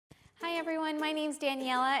name's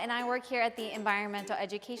Daniela and I work here at the Environmental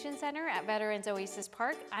Education Center at Veterans Oasis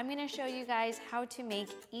Park. I'm going to show you guys how to make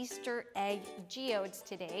Easter egg geodes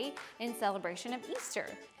today in celebration of Easter.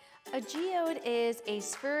 A geode is a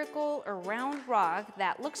spherical or round rock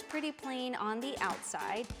that looks pretty plain on the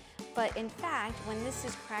outside, but in fact, when this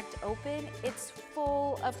is cracked open, it's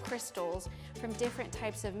full of crystals from different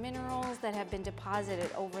types of minerals that have been deposited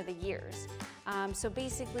over the years. So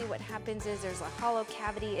basically what happens is there's a hollow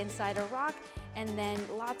cavity inside a rock, and then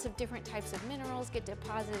lots of different types of minerals get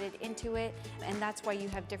deposited into it, and that's why you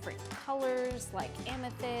have different colors like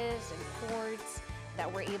amethyst and quartz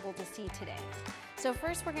that we're able to see today. So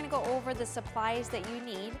first we're going to go over the supplies that you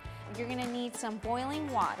need. You're going to need some boiling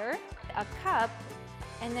water, a cup,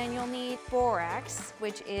 and then you'll need borax,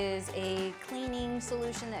 which is a cleaning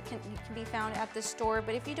solution that can be found at the store.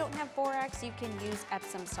 But if you don't have borax, you can use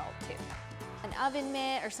Epsom salt too. An oven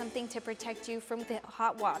mitt or something to protect you from the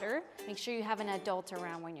hot water. Make sure you have an adult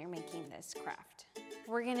around when you're making this craft.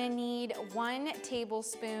 We're gonna need 1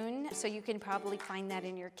 tablespoon, so you can probably find that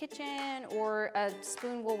in your kitchen, or a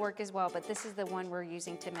spoon will work as well, but this is the one we're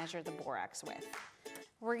using to measure the borax with.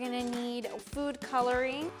 We're gonna need food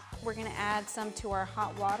coloring. We're gonna add some to our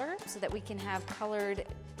hot water so that we can have colored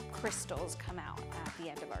crystals come out at the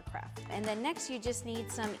end of our craft. And then next you just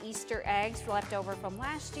need some Easter eggs left over from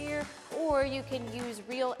last year, or you can use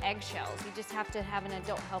real eggshells. You just have to have an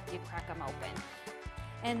adult help you crack them open.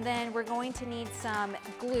 And then we're going to need some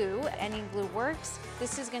glue. Any glue works.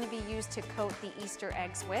 This is going to be used to coat the Easter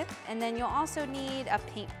eggs with. And then you'll also need a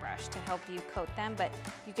paintbrush to help you coat them, but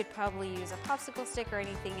you could probably use a popsicle stick or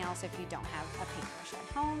anything else if you don't have a paintbrush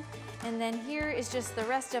at home. And then here is just the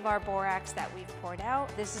rest of our borax that we've poured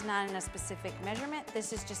out. This is not in a specific measurement.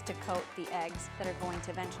 This is just to coat the eggs that are going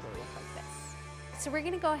to eventually look like this. So we're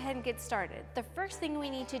gonna go ahead and get started. The first thing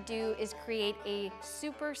we need to do is create a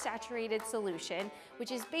super saturated solution,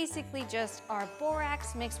 which is basically just our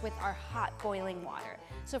borax mixed with our hot boiling water.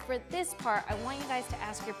 So for this part, I want you guys to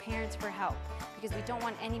ask your parents for help, because we don't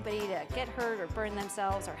want anybody to get hurt or burn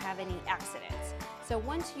themselves or have any accidents. So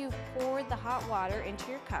once you've poured the hot water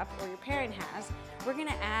into your cup, or your parent has, we're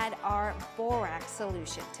gonna add our borax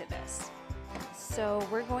solution to this. So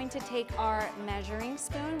we're going to take our measuring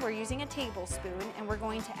spoon, we're using a tablespoon, and we're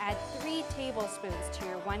going to add 3 tablespoons to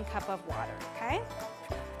your 1 cup of water, okay?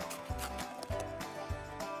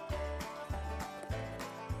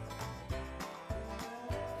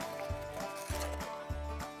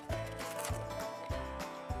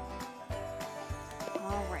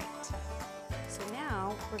 All right, so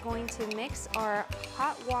now we're going to mix our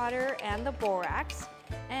hot water and the borax,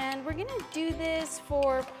 and we're gonna do this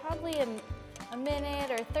for probably a minute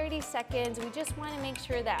or 30 seconds. We just want to make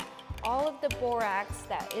sure that all of the borax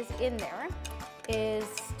that is in there is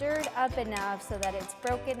stirred up enough so that it's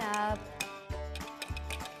broken up,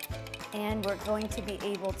 and we're going to be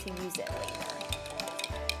able to use it later.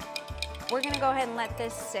 We're going to go ahead and let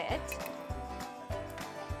this sit.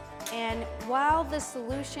 And while the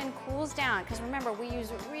solution cools down, because remember we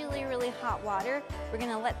use really, really hot water, we're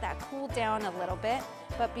going to let that cool down a little bit.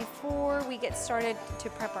 But before we get started to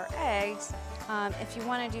prep our eggs, if you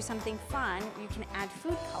want to do something fun, you can add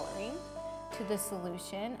food coloring to the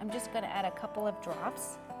solution. I'm just going to add a couple of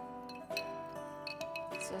drops.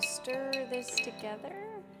 So stir this together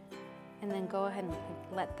and then go ahead and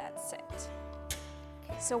let that sit.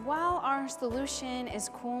 So while our solution is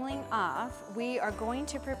cooling off, we are going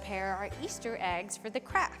to prepare our Easter eggs for the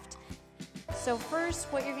craft. So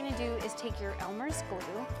first, what you're going to do is take your Elmer's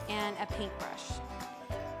glue and a paintbrush.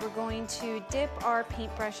 We're going to dip our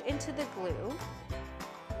paintbrush into the glue,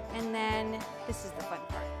 and then this is the fun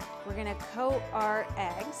part. We're going to coat our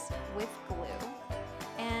eggs with glue.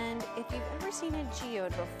 And if you've ever seen a geode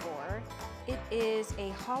before, it is a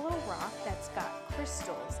hollow rock that's got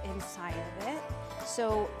crystals inside of it.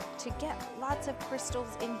 So to get lots of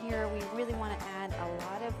crystals in here, we really want to add a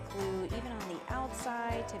lot of glue, even on the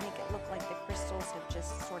outside, to make it look like the crystals have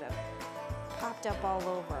just sort of popped up all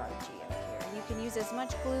over our geode here. You can use as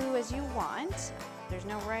much glue as you want. There's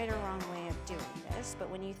no right or wrong way of doing this, but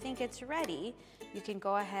when you think it's ready, you can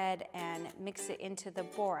go ahead and mix it into the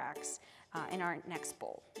borax in our next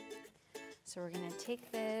bowl. So we're gonna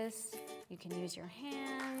take this, you can use your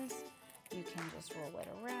hands, you can just roll it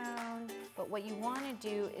around, but what you wanna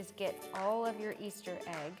do is get all of your Easter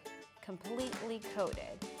egg completely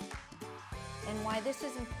coated. And why this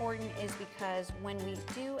is important is because when we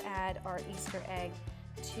do add our Easter egg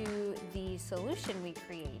to the solution we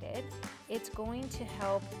created, it's going to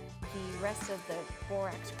help the rest of the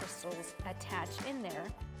borax crystals attach in there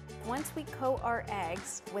Once we coat our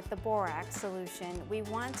eggs with the borax solution, we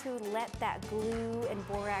want to let that glue and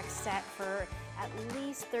borax set for at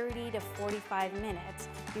least 30 to 45 minutes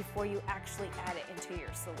before you actually add it into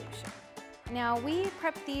your solution. Now we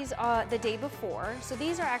prepped these the day before, so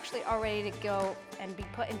these are actually all ready to go and be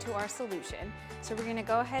put into our solution. So we're gonna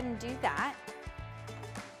go ahead and do that.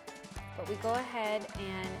 But we go ahead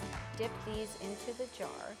and dip these into the jar.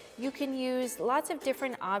 You can use lots of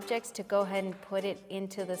different objects to go ahead and put it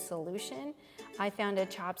into the solution. I found a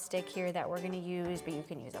chopstick here that we're gonna use, but you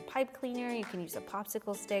can use a pipe cleaner, you can use a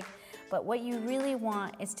popsicle stick. But what you really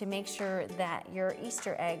want is to make sure that your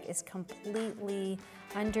Easter egg is completely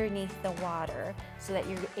underneath the water so that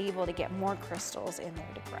you're able to get more crystals in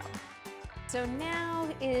there to grow. So now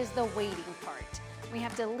is the waiting part. We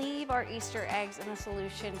have to leave our Easter eggs in the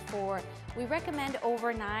solution for, we recommend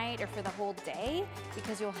overnight or for the whole day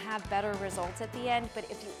because you'll have better results at the end. But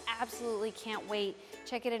if you absolutely can't wait,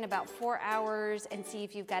 check it in about 4 hours and see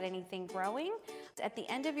if you've got anything growing. At the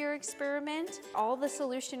end of your experiment, all the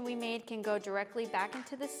solution we made can go directly back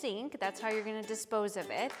into the sink. That's how you're gonna dispose of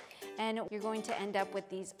it. And you're going to end up with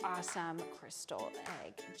these awesome crystal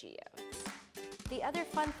egg geodes. The other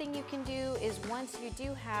fun thing you can do is once you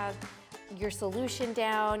do have your solution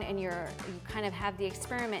down and you kind of have the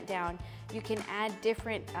experiment down, you can add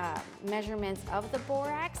different measurements of the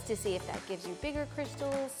borax to see if that gives you bigger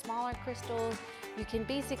crystals, smaller crystals. You can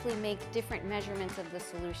basically make different measurements of the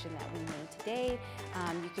solution that we made today.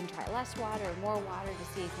 You can try less water or more water to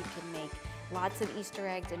see if you can make lots of Easter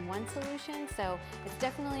eggs in one solution. So it's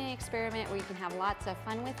definitely an experiment where you can have lots of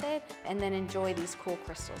fun with it and then enjoy these cool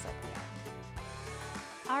crystals at the end.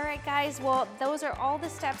 All right, guys, well, those are all the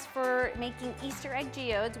steps for making Easter egg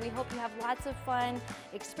geodes. We hope you have lots of fun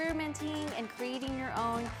experimenting and creating your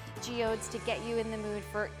own geodes to get you in the mood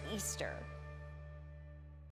for Easter.